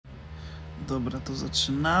dobra, to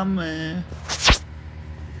zaczynamy.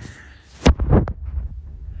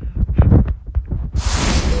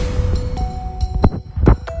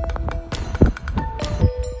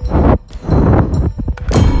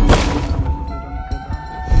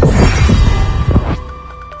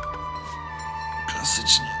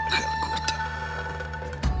 Klasycznie Helcurt.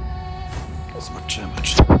 Zobaczymy,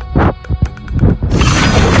 czy...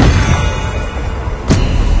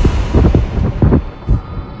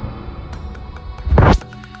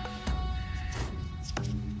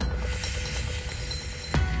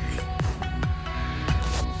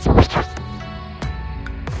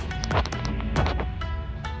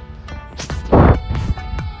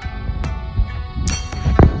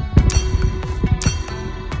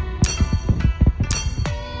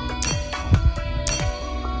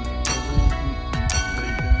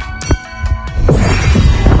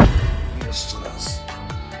 Jeszcze raz.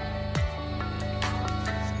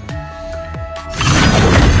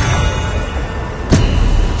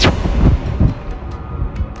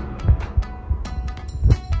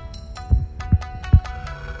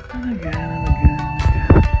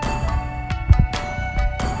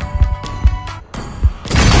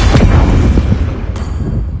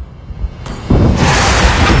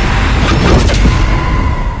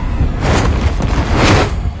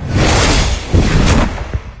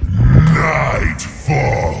 Night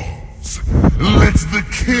falls. Let the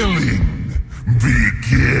killing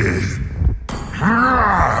begin.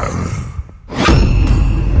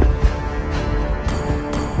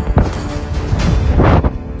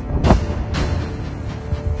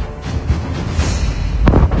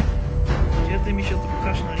 Kiedy mi się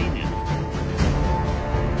odpchasz na linię?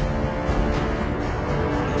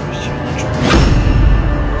 Właściwie na czubku.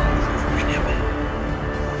 Pchniemy.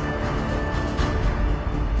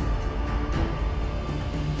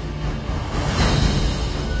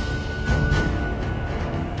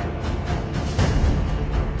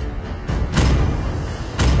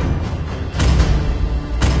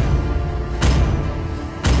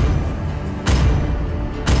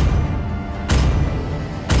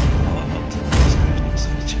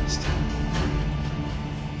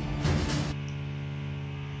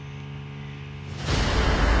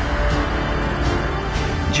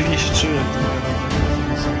 Dziwnie się czuję, jak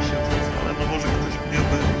to ale no może ktoś mnie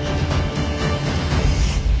obejrzy.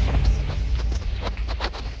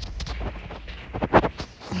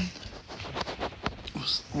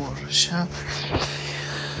 Ułożę się.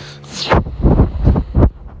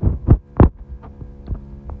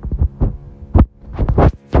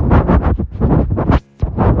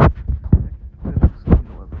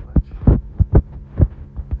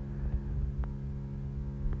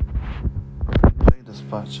 Idę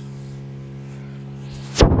spać.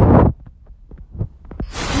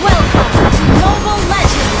 Welcome to Mobile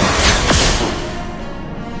Legends!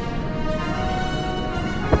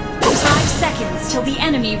 5 seconds till the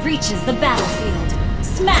enemy reaches the battlefield.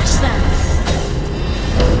 Smash them!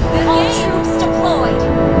 All troops deployed!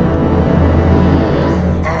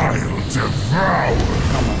 I'll devour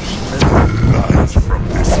the light from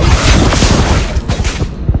this land.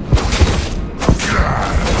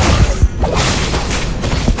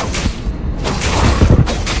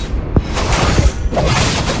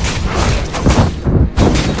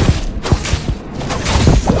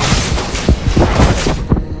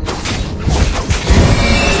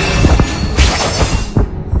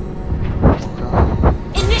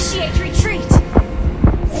 Initiate retreat!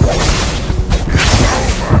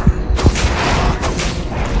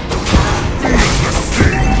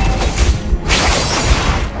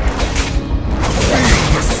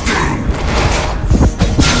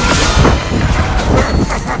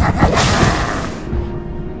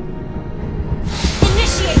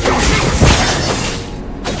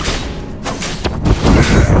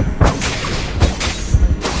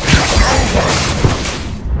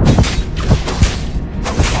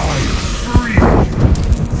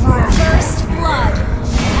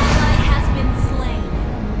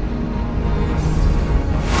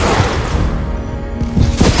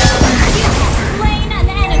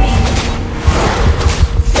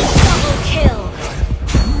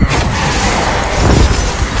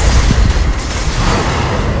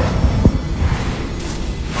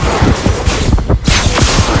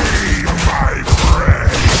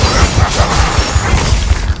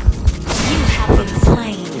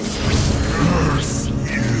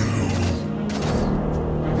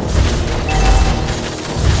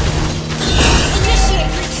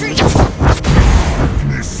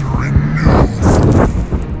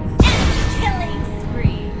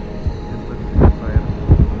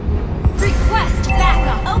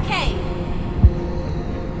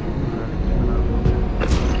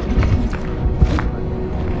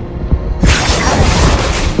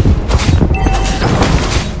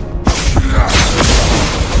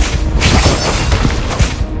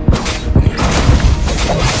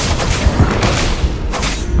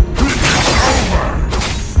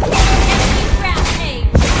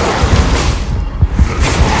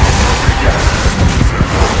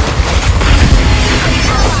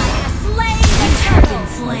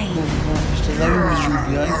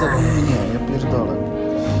 Ja i zabij mnie, ja pierdolę.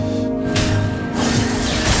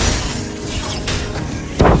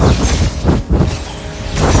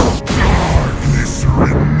 Darkness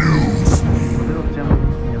renews me. Tego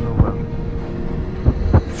chciałem nie zauważyć.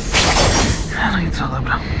 No i co,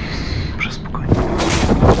 dobra. Przez spokojnie.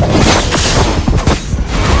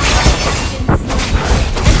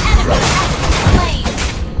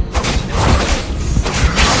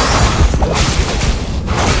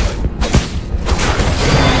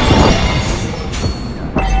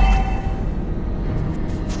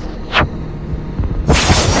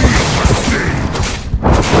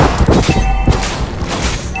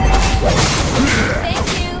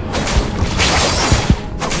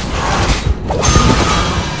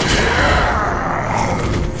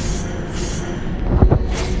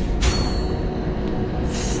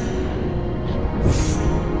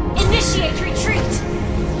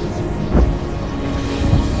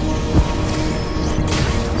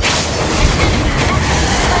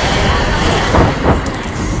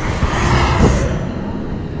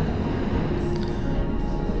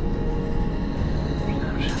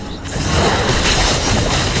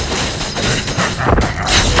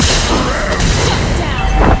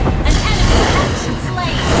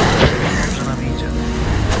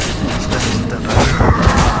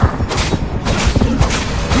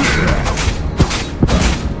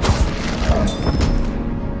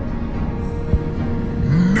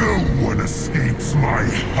 Escapes my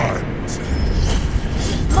hunt.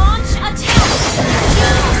 Launch attack!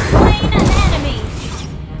 You slain an enemy!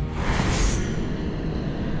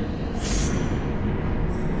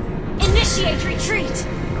 Initiate retreat!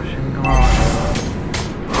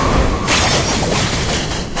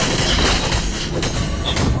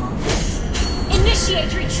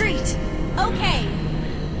 Initiate retreat! Okay.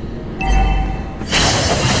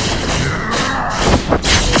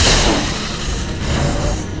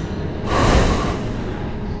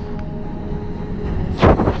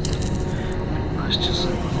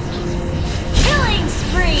 Killing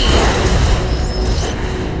spree!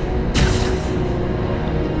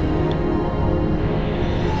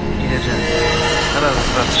 Jedziemy. Raz,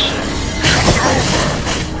 dwa, trzy.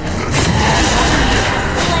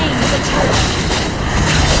 Slain the turret!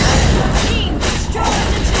 Team destroyed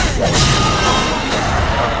the turret!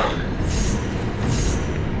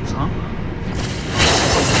 Co?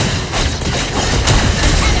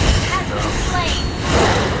 Enemy has been slain!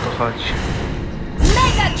 O to chodzi.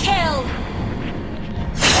 Mega kill!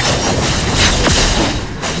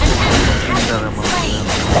 An enemy has been slain!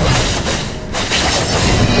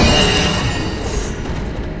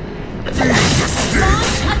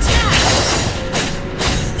 Launch attack!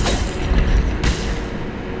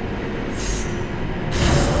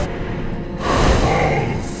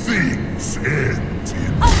 All things end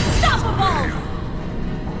in Unstoppable!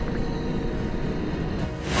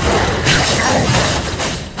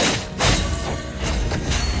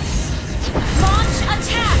 Launch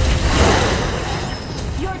attack!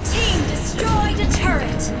 Your team destroyed a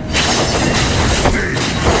turret!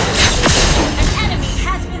 An enemy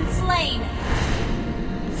has been slain!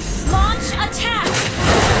 Launch attack!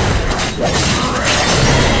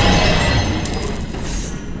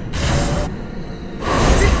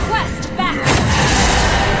 Request backup!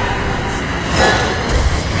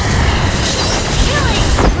 Killing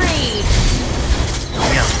spree!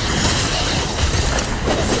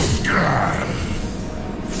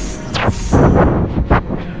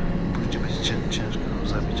 Później będzie ciężko go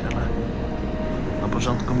zabić, ale na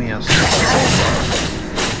początku mi jasne.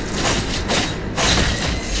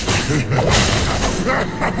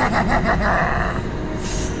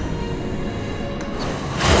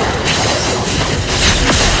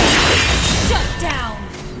 Shut down!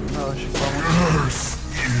 Udało się pomóc. curse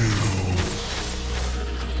you.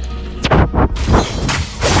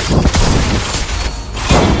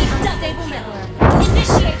 Enemy stable network!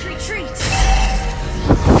 Initiate retreat!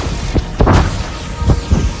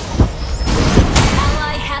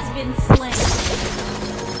 Ally has been slain!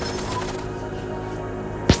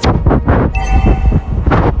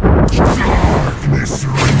 Darkness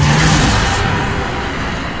renews.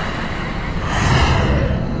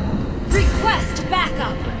 Request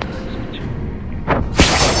backup!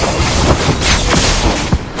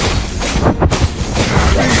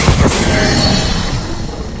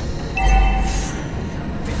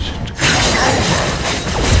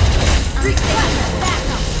 Request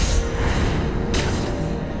backup!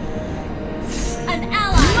 An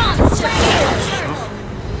ally monster kill!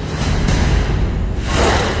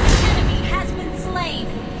 An enemy has been slain!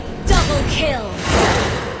 Double kill!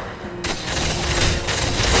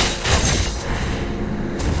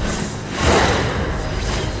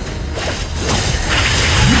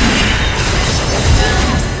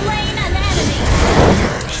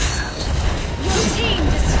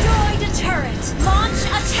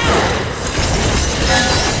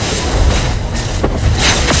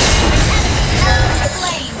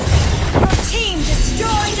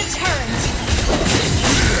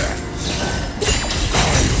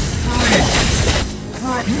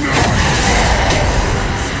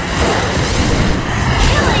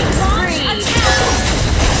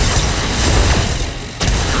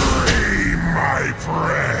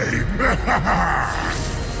 You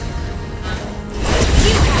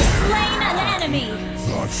have slain an enemy.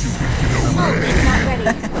 Thought you could get away. Ultimate not ready.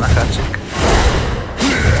 Na haczyk.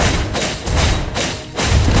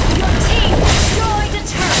 Your team destroyed a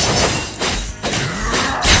turret.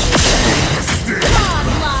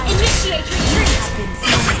 Godlike. Initiate retreat. Has been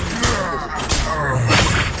slain.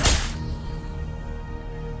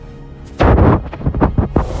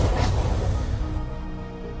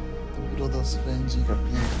 Broda swędzi, jaka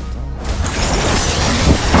piękna.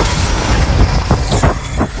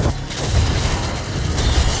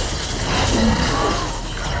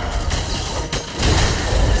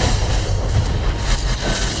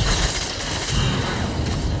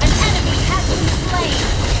 An enemy has been slain.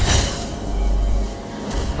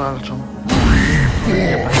 Walczą.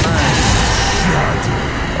 Nie pewne.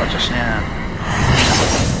 Chociaż nie.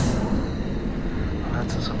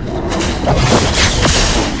 Lecę sobie tu.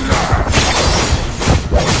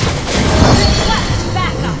 Request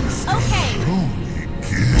backup. Okay.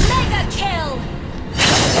 Mega kill.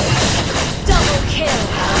 Double kill.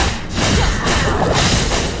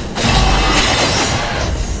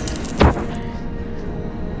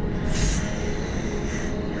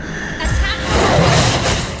 Attack.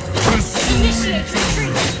 Initiate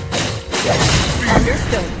retreat.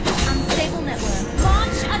 Understood. Unstable network.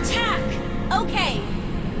 Launch attack. Okay.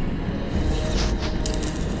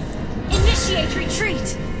 Initiate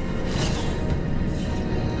retreat.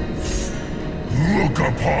 Look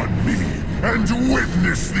upon me and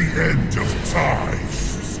witness the end of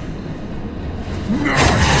times.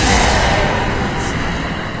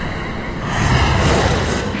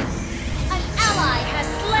 An ally has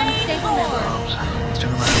slain Helcurt.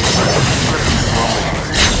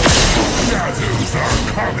 Shadows are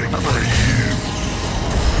coming for you.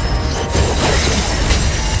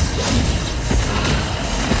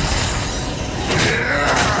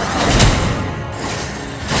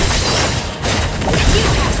 You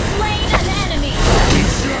have slain an enemy.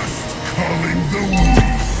 Just calling the weak.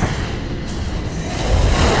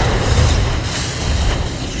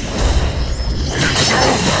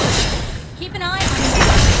 Keep an eye on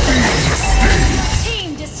your team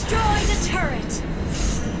destroyed a turret.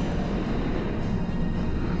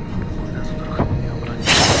 Pójdę tu trochę mnie obronić.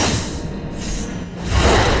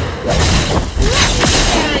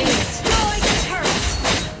 Legendary destroyed a turret.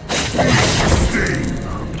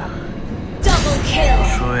 Dobra. Double kill.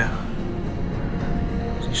 Czuję.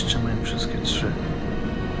 Zniszczymy im wszystkie 3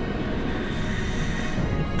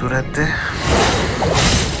 turety.